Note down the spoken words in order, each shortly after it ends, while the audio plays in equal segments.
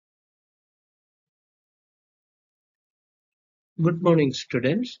Good morning,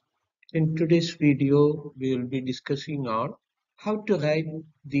 students. In today's video, we will be discussing on how to write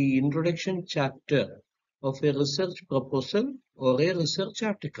the introduction chapter of a research proposal or a research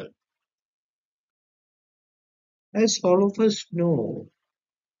article. As all of us know,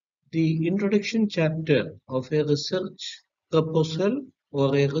 the introduction chapter of a research proposal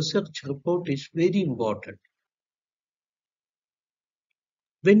or a research report is very important.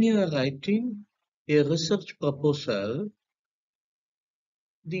 When you are writing a research proposal,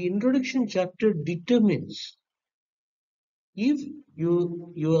 the introduction chapter determines if your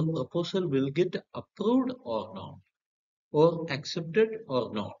proposal will get approved or not, or accepted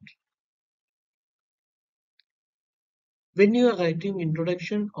or not. When you are writing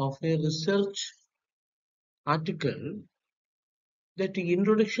introduction of a research article, that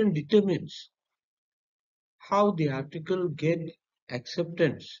introduction determines how the article get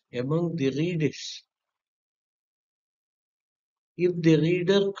acceptance among the readers. If the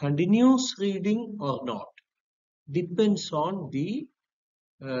reader continues reading or not depends on the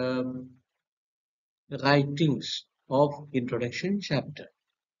um, writings of introduction chapter.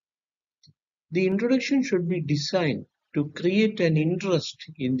 The introduction should be designed to create an interest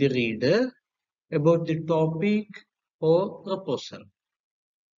in the reader about the topic or proposal.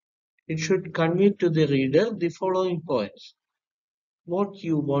 It should convey to the reader the following points: what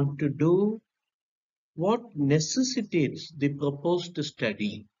you want to do, what necessitates the proposed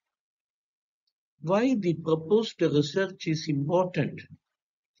study, why the proposed research is important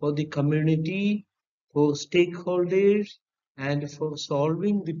for the community, for stakeholders, and for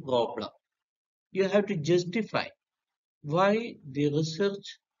solving the problem. You have to justify why the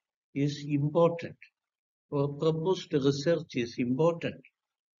research is important or proposed research is important,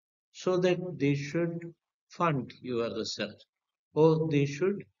 so that they should fund your research or they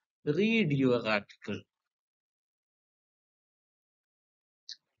should read your article.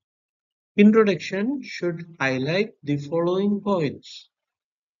 Introduction should highlight the following points: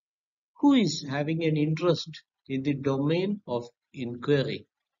 who is having an interest in the domain of inquiry?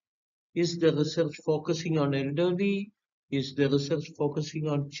 Is the research focusing on elderly? Is the research focusing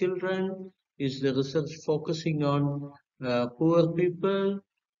on children? Is the research focusing on poor people?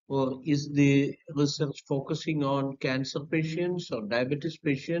 Or is the research focusing on cancer patients or diabetes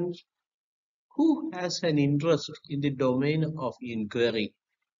patients? Who has an interest in the domain of inquiry?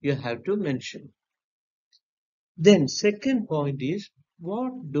 You have to mention. Then second point is,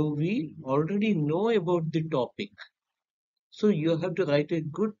 what do we already know about the topic? So you have to write a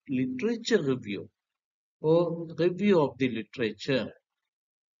good literature review or review of the literature.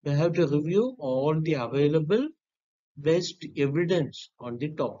 You have to review all the available best evidence on the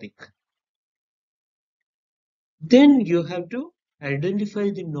topic. Then you have to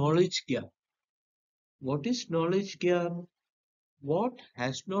identify the knowledge gap. What is knowledge gap? What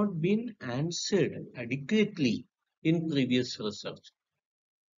has not been answered adequately in previous research?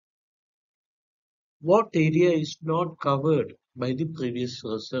 What area is not covered by the previous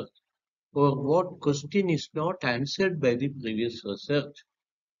research? Or what question is not answered by the previous research?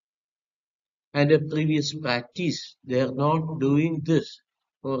 And a previous practice, they are not doing this,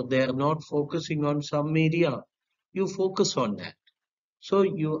 or they are not focusing on some area. You focus on that. So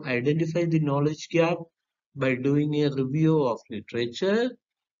you identify the knowledge gap by doing a review of literature.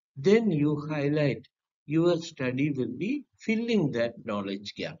 Then you highlight your study will be filling that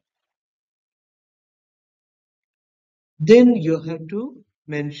knowledge gap. Then you have to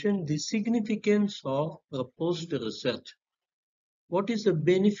mention the significance of proposed research. What is the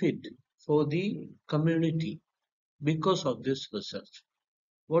benefit for the community because of this research?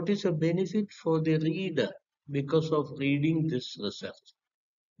 What is the benefit for the reader because of reading this research?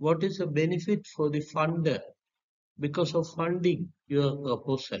 What is the benefit for the funder because of funding your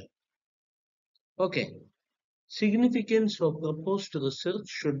proposal? Okay, significance of proposed research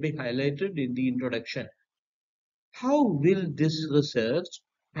should be highlighted in the introduction. How will this research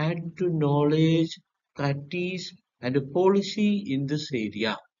add to knowledge, practice, and policy in this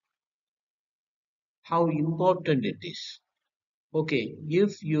area? How important it is. Okay,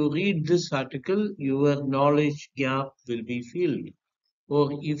 if you read this article, your knowledge gap will be filled.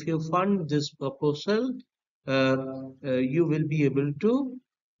 Or if you fund this proposal, you will be able to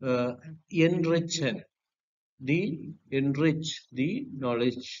uh, enrich enrich the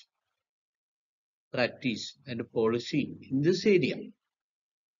knowledge, practice, and policy in this area.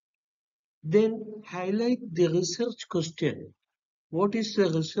 Then highlight the research question. What is the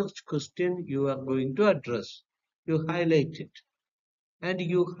research question you are going to address? You highlight it. And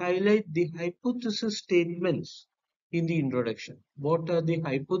you highlight the hypothesis statements in the introduction. What are the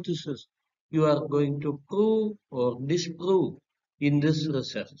hypotheses you are going to prove or disprove in this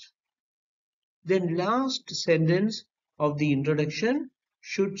research. Then last sentence of the introduction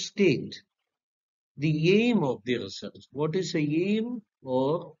should state the aim of the research. What is the aim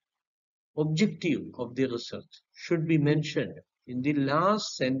or objective of the research should be mentioned in the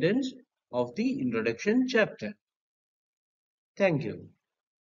last sentence of the introduction chapter. Thank you.